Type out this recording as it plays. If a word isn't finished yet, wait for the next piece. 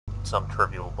some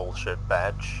trivial bullshit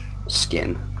badge.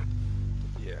 Skin.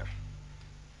 Yeah.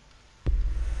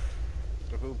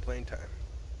 So who playing time?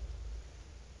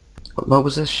 What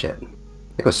was this shit?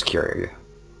 It was secure area.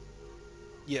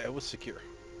 Yeah, it was secure.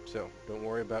 So don't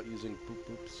worry about using boop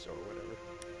boops or whatever.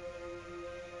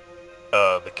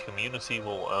 The community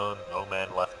will own No Man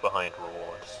Left Behind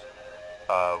rewards,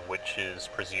 which is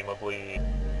presumably...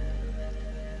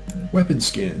 Weapon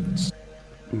skins.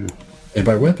 And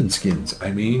by weapon skins,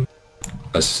 I mean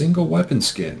a single weapon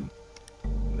skin.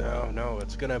 No,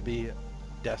 it's gonna be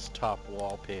desktop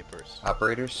wallpapers.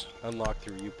 Operators? Unlocked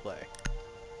through Uplay.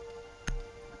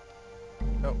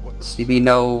 Oh, what? CB,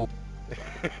 no.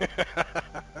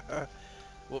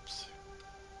 Whoops.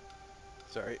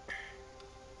 Sorry.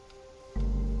 I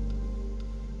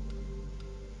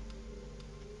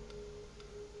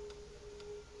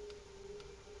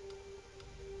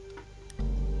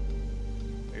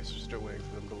guess we're still waiting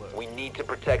for them to load. We need to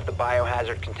protect the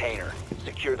biohazard container.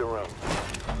 Secure the room.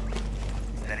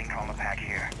 Setting coma pack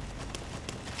here.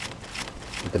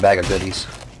 With the bag of goodies.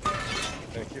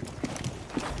 Thank you.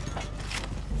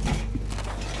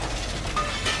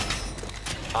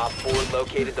 Op 4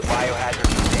 located the biohazard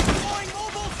container.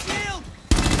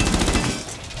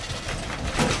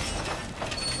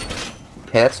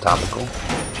 Okay, that's topical.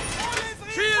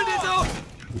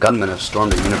 Gunmen have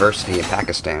stormed a university in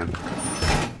Pakistan.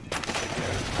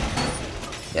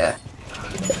 Yeah.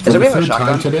 Is there a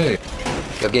shotgun? Today.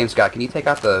 Yo, Game Scott, can you take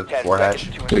out the 10 floor hatch?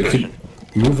 seconds to insertion.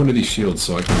 Move one of these shields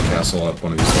so I can castle up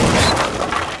one of these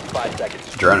doors. 5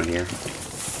 seconds. Drone in here.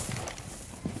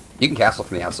 You can castle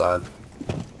from the outside.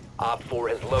 Op 4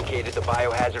 has located the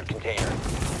biohazard container.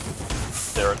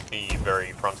 They're at the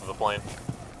very front of the plane.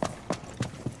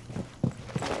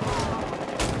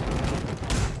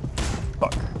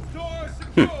 Fuck.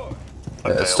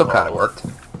 It still kind of worked.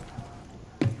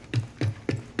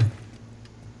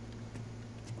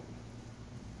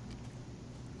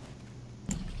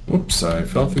 Whoops, I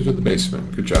fell through to the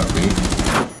basement. Good job, me.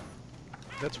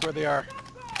 That's where they are.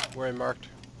 Where I marked.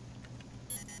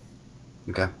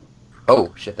 Okay.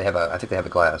 Oh, shit, they have a... I think they have a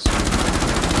glass.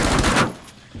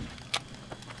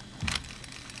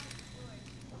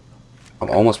 I'm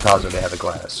almost positive they have a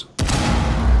glass.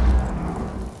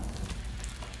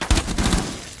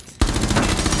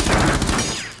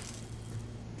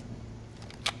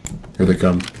 Here they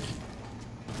come.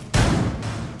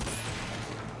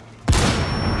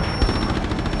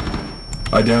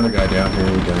 I downed a guy down here,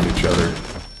 we downed each other.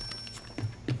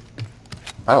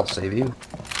 I'll save you.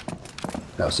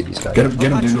 No, CB's got Get it.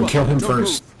 him, dude. Kill him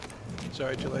first.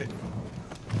 Sorry, too late.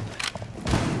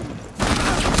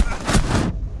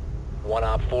 One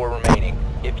Op 4 remaining.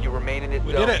 If you remain in this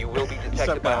We did zone, it. you will be Step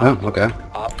detected by Oh, okay.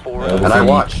 Op 4. And I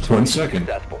watched. 1 second.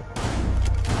 Successful.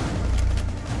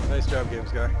 Nice job,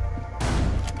 Games Guy.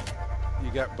 You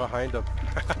got behind him.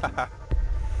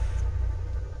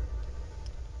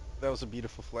 That was a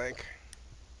beautiful flank.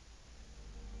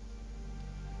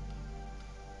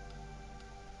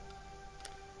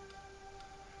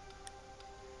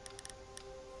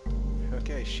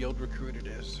 Okay, shield recruit it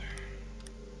is.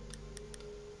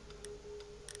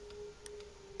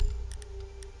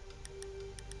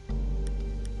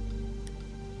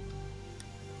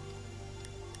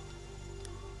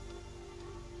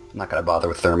 I'm not gonna bother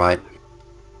with thermite.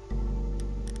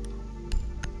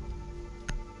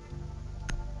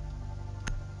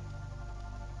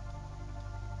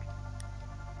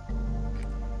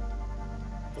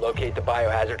 Locate the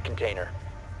biohazard container.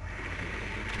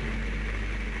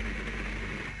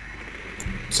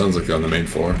 Sounds like they're on the main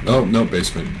floor. Oh, no,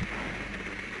 basement.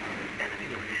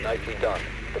 Nicely done.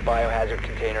 The biohazard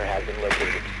container has been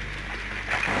located.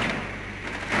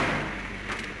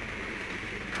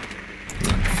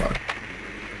 Fuck.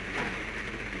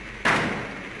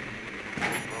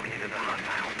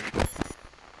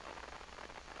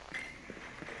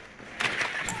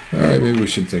 Alright, maybe we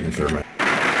should take a thermite.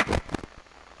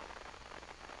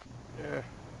 Yeah.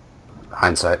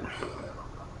 Hindsight.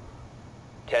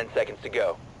 10 seconds to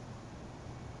go.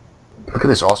 Look at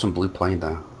this awesome blue plane,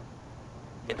 though.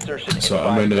 Insertion in So 5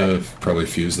 I'm gonna seconds. probably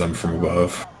fuse them from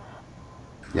above.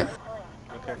 Yep.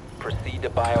 Okay. Proceed to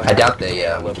biohazard I doubt they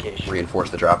container location. reinforce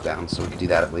the drop down, so we could do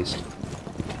that at least.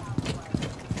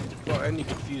 Well, and you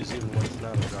can fuse even when it's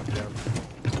not a drop down.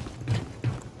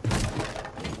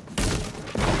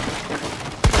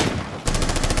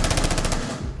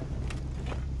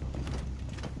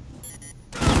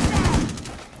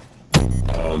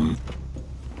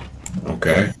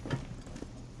 Okay.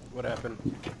 What happened?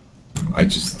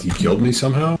 He killed me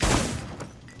somehow?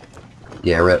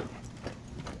 Yeah, rip.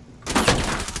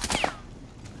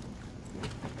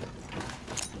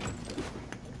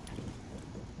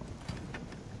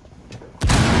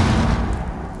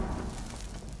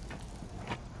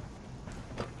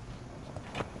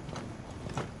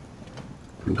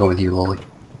 I'm going with you, Loli.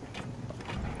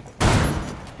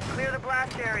 Clear the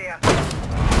blast area. Blast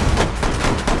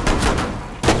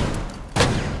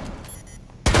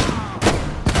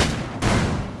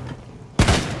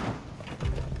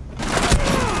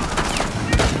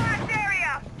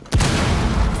area.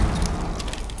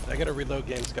 I gotta reload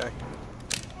game, Sky.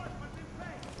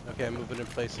 Okay, I'm moving in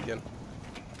place again.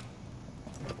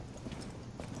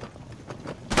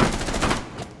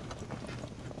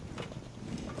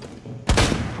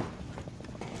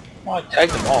 Oh, I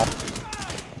tagged them all.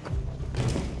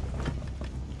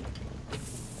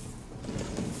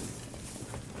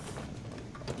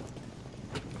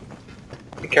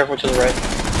 Be careful to the right.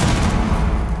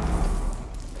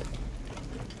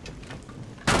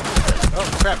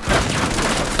 Oh, crap.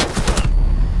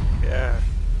 Yeah.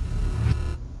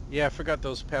 Yeah, I forgot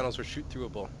those panels were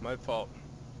shoot-throughable. My fault.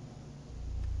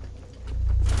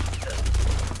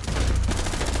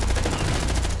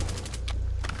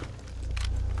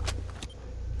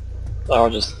 I'll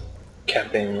just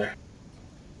camping in there.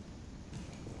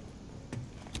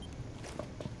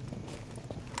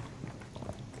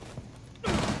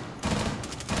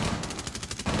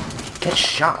 Get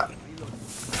shot.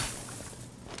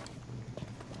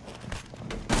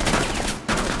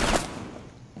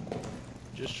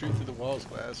 Just shoot through the walls,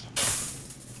 Glass.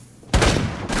 We're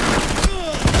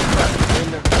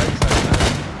in the right side, man.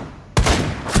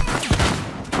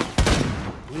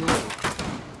 Reload.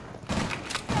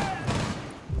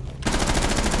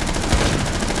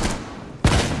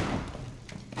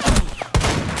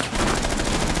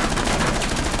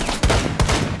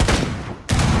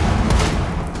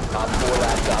 Op 4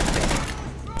 last stop standing.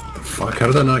 Fuck, how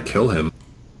did I not kill him?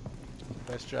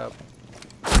 Nice job.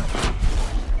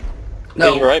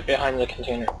 No. He's right behind the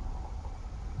container.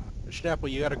 Schnapple,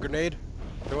 you got a grenade?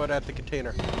 Throw it at the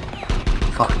container.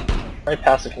 Fuck. Right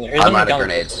past the container. He's I'm on the out of gun.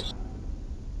 grenades.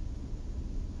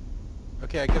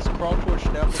 Okay, I guess crawl towards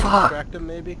Schnapple to Fuck. distract him,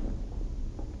 maybe?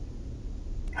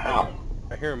 How?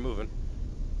 I hear him moving.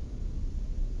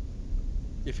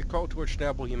 If you crawl towards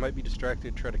Schnapple, he might be distracted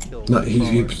and try to kill him. No,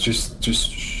 he just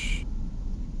shh.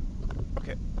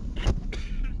 Okay.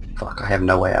 Fuck, I have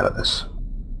no way out of this.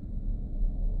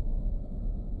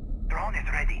 Drone is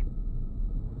ready.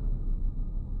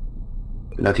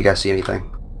 Don't know if you guys see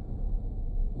anything.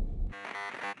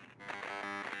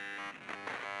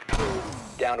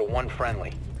 Down to one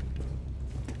friendly.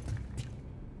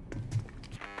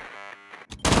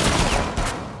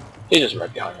 He's just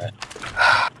right behind that.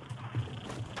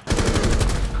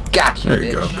 Got you, There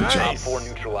you go. bitch. Good job. Op 4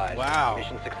 neutralized. Wow.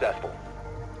 Mission successful.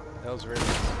 That was very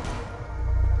nice.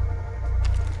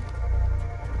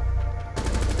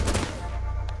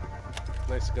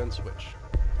 Nice gun switch.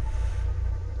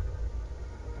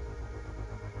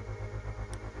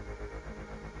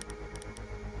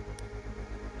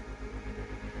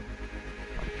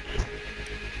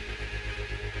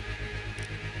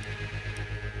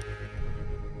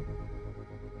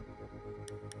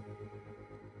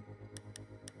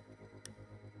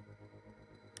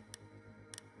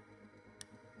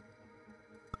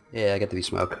 Yeah, I get to be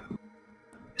smoke.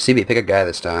 CB, pick a guy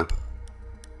this time.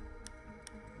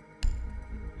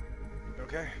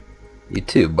 Okay. You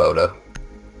too, Boda.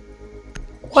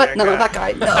 What? No, that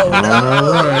guy. No,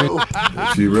 Alright.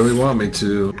 If you really want me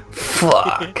to.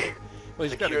 Fuck. Well,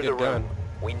 he's got a Secure the good gun. room.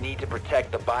 We need to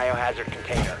protect the biohazard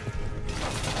container.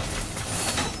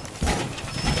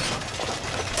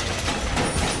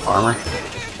 Armor.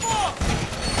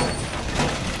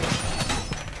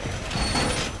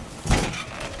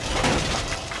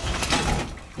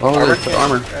 Oh, armor.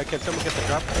 Can someone get the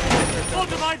drop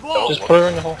down? Just put her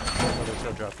in the hole. Oh, there's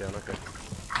no drop down, okay.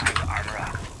 Armor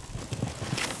up.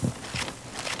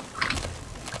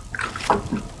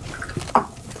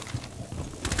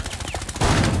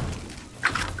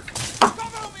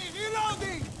 Cover me!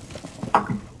 Reloading!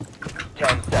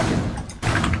 10 seconds.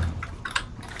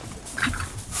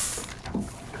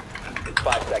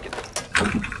 5 seconds.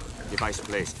 Device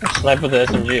placed. Snipe with the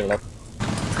SMG. Look.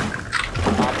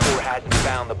 Op 4 hasn't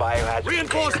found the biohazard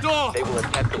Reinforced container. door! They will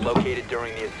attempt to locate it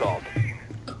during the assault.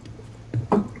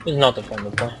 It's not the fun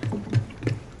to play.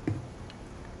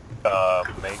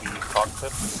 Maybe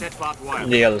cockpit? Set part wire.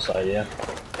 The other side, yeah.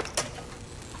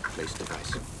 Place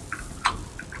device.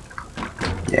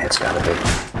 Yeah, it's gotta be.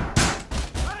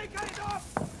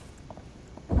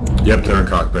 Yep, they're in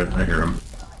cockpit. I hear him.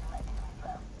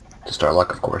 Just our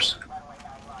luck, of course.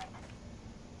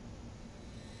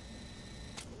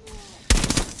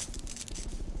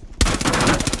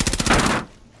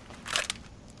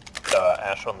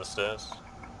 Ash on the stairs.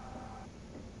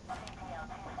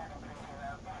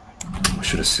 We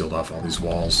should have sealed off all these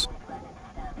walls.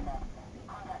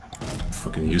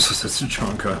 fucking useless as a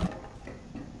Chonka.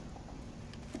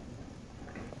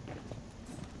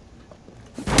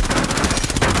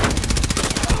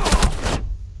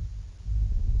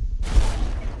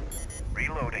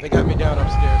 They got me down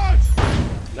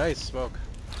upstairs. Nice smoke.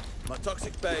 My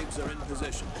toxic babes are in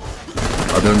position.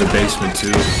 Oh, they're in the basement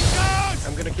too.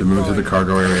 I'm gonna keep They're moving to the going.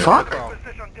 cargo area. Fuck!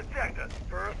 Position detected.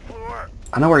 First floor.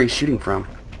 I know where he's shooting from.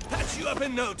 Patch you up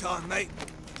in no time, mate.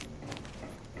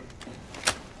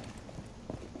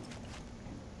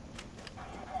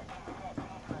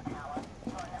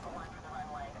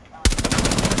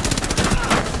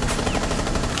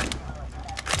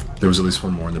 There was at least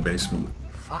one more in the basement.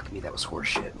 Fuck me, that was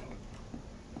horseshit.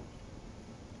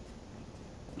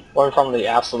 One from the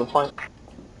absolute point.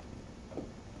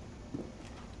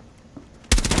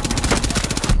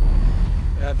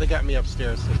 They got me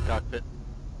upstairs to the cockpit.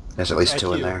 There's at least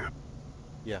two in IQ. there.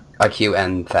 Yeah. IQ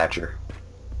and Thatcher.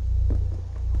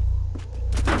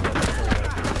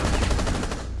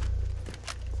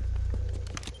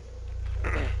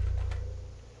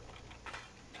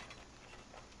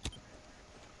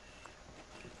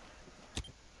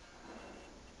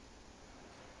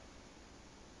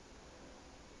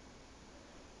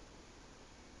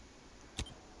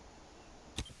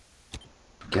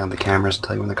 Get on the cameras and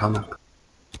tell you when they're coming.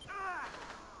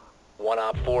 One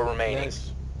op 4 remaining.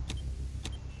 Nice.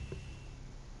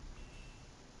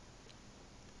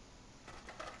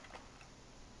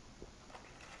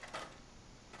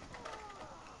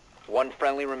 One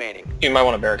friendly remaining. You might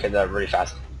want to barricade that really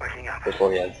fast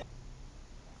before he heads.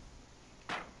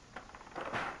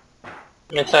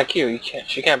 It's IQ. You can't.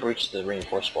 She can't breach the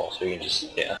reinforced wall, so you can just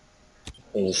You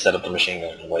can just set up the machine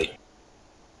gun and wait.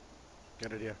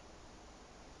 Good idea.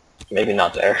 Maybe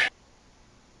not there.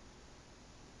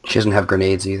 She doesn't have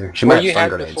grenades either. She Where might you have stun had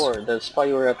grenades. before, the spot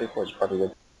you were at before is probably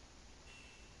good.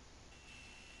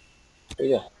 There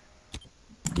you go.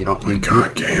 You don't. Oh my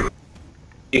god, game.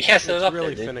 You can't set it It's up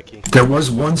really there, dude. finicky. There was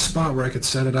one spot where I could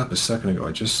set it up a second ago.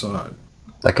 I just saw it.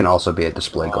 That can also be a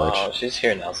display glitch. Oh, she's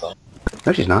here now, so.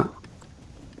 No, she's not.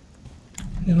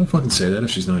 Yeah, don't fucking say that if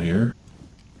she's not here.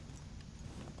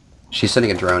 She's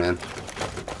sending a drone in.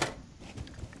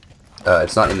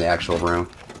 It's not in the actual room.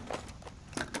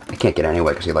 I can't get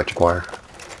anyway because the electric wire.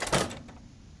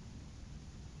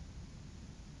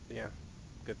 Yeah.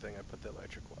 Good thing I put the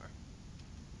electric wire.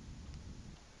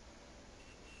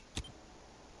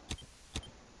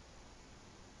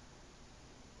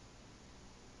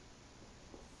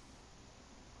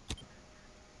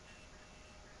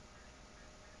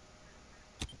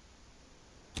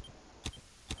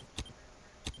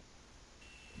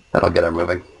 That'll get her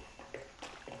moving.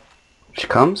 She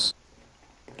comes.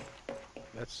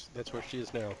 That's where she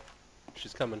is now.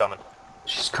 She's coming. Coming.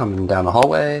 She's coming down the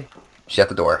hallway. She's at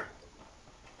the door.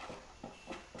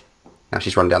 Now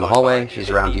she's running down the hallway. She's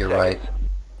around to your right.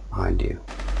 Behind you.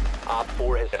 Op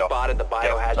 4 has Get off. spotted the Get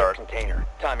off, biohazard sorry. container.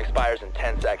 Time expires in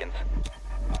 10 seconds.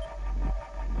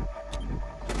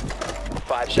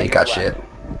 5 She ain't seconds got left. shit.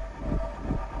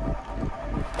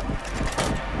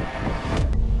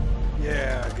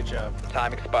 Yeah, good job.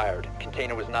 Time expired.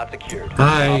 Container was not secured.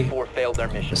 Hi. Op 4 failed their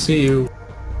mission. I see you.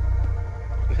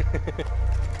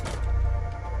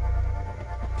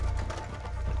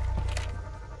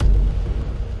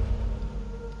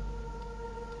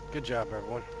 Good job,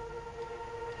 everyone.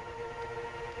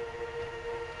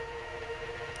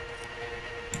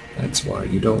 That's why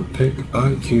you don't pick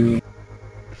IQ.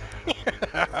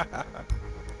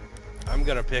 I'm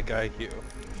gonna pick IQ.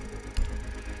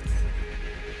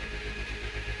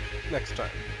 Next time.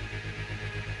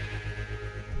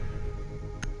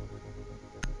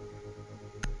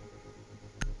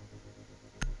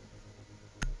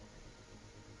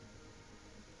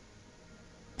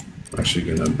 I'm actually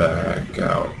gonna back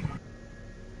out.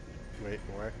 Wait,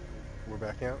 what? We're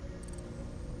back out?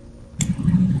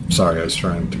 Sorry, I was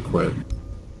trying to quit.